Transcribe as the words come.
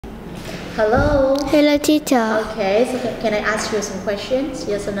Hello. Hello, teacher. Okay, so can I ask you some questions?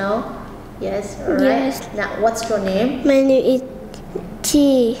 Yes or no? Yes, alright. Yes. Now, what's your name? My name is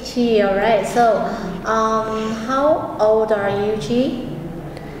Chi. Chi, alright. So, how old are you, Chi?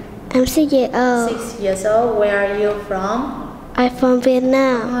 I'm 6 years old. 6 years old. Where are you from? I'm from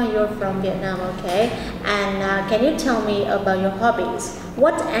Vietnam. Oh, you're from Vietnam, okay. And can you tell me about your hobbies?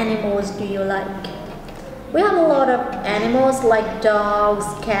 What animals do you like? We have a lot of animals like dogs,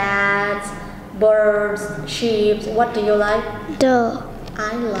 cats, birds, sheep. What do you like? Dog.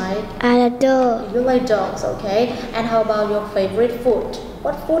 I like. I like dog. You like dogs, okay. And how about your favorite food?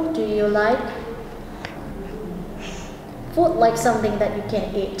 What food do you like? Food like something that you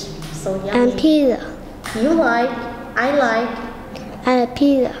can eat. So yummy. And pizza. You like. I like. I like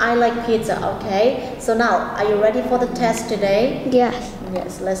pizza. I like pizza, okay. So now, are you ready for the test today? Yes.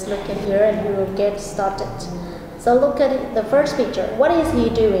 Yes, let's look at here and we will get started. So look at it, the first picture. What is he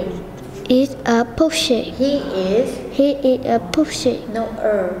doing? It's a pushing. He is. He is a pushing. No,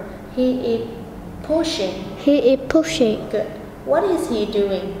 he is pushing. He is pushing. Good. What is he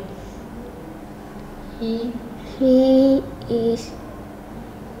doing? He is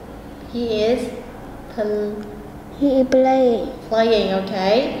playing. Playing,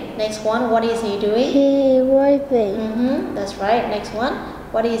 okay. Next one, what is he doing? He is wiping. That's right. Next one,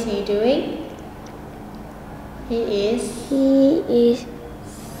 what is he doing? He is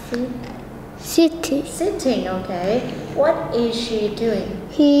sitting. Sitting, okay. What is she doing?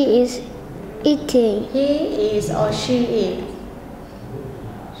 He is eating. He is or she is?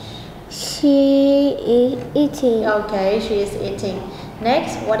 She is eating. Okay, she is eating.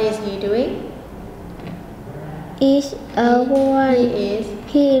 Next, what is he doing? Is a one. He is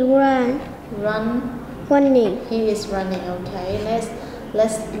running. He is running, okay.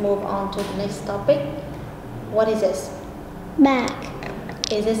 Let's move on to the next topic. What is this? Bag.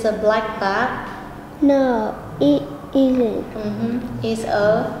 Is this a black bag? No, it isn't. It's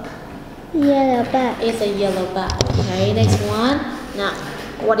a yellow bag. It's a yellow bag. Okay, next one. Now,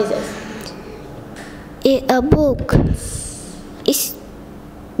 what is this? It's a book. It's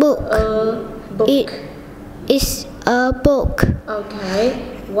book. A book. It's a book. Okay.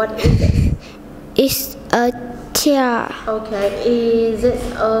 What is it? It's a chair. Okay. Is it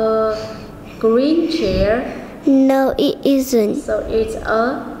a green chair? No, it isn't. So it's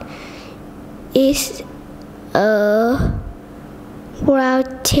a brown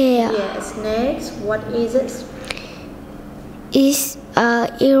chair. Yes. Next, what is it? It's a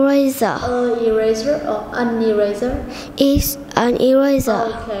eraser. Eraser or an eraser? It's an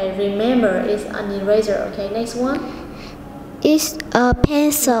eraser. Okay, remember it's an eraser. Okay, next one. It's a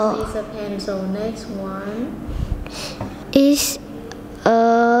pencil. It's a pencil. Next one. It's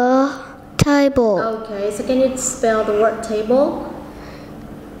a table. Okay, so can you spell the word table?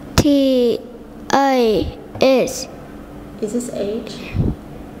 T-A-S. Is this H?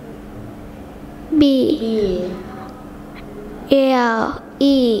 B.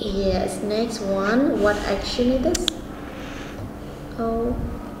 L-E. Yes, next one. What action is this?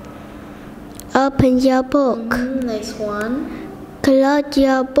 Open your book. Next one. Close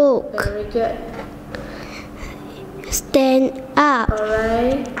your book. Very good. Stand up.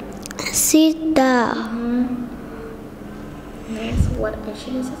 Alright. Sit down. Next, what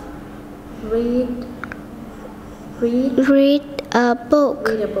action is this? Read a book.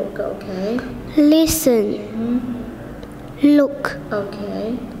 Read a book, okay. Listen. Look.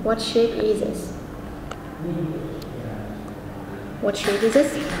 Okay. What shape is this? What shape is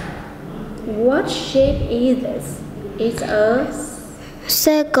this? What shape is this? It's a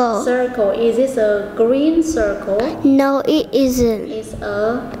circle. Circle. Is this a green circle? No, it isn't. It's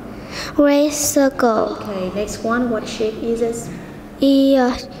a red circle. Okay, next one. What shape is this?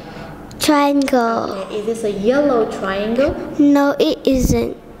 It's a triangle. Okay, is this a yellow triangle? No, it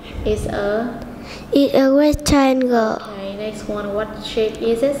isn't. It's a red triangle. Okay, next one. What shape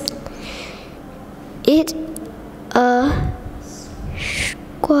is this? It's a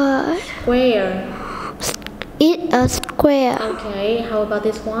square. Square. It's a square. Okay, how about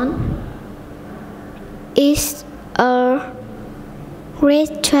this one? It's a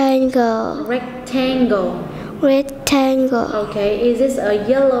red triangle. Rectangle. Rectangle. Okay, is this a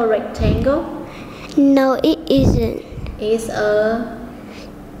yellow rectangle? No, it isn't. It's a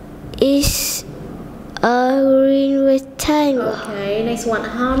green rectangle. Okay, next one.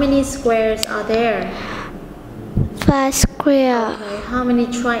 How many squares are there? 5 squares. Okay, how many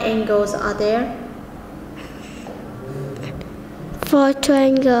triangles are there? 4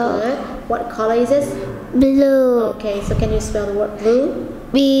 triangles. Good. What color is this? Blue. Okay, so can you spell the word blue?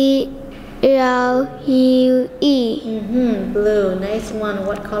 B Blue. Blue. Next one.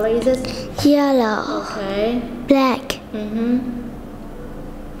 What color is this? Yellow. Okay. Black. Brown.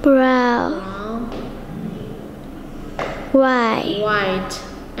 Brown. White. White.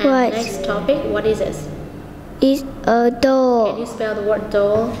 And White. next topic. What is this? It's a Can doll. you spell the word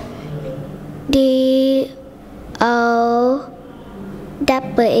doll? D-O-W-L.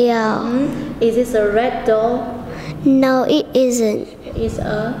 Is this a red doll? No, it isn't. It's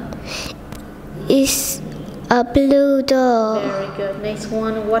a. It's a blue doll. Very good. Next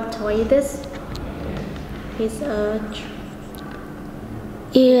one. What toy is this? It's a.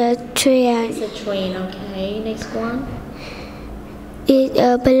 It's a train. It's a train. Okay. Next one. It's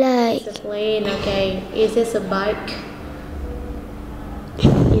a plane. It's a plane. Okay. Is this a bike?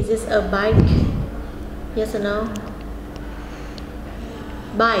 Is this a bike? Yes or no?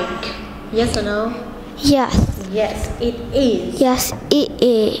 Bike. Yes or no? Yes. Yes, it is. Yes, it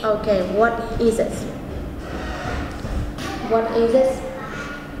is. Okay, what is it? What is this?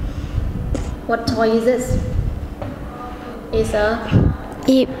 What toy is this? It's a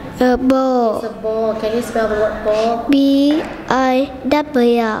Ball. It's a ball. Can you spell the word ball? B-I-W-L.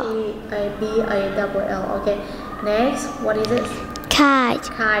 B-I-L. Okay. Next, what is this? Kite.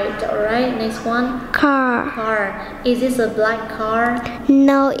 Kite. Alright. Next one. Car. Car. Is this a black car?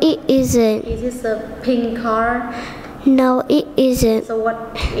 No, it isn't. Is this a pink car? No, it isn't. So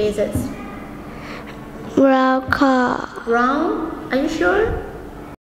what is it? Brown car. Brown? Are you sure?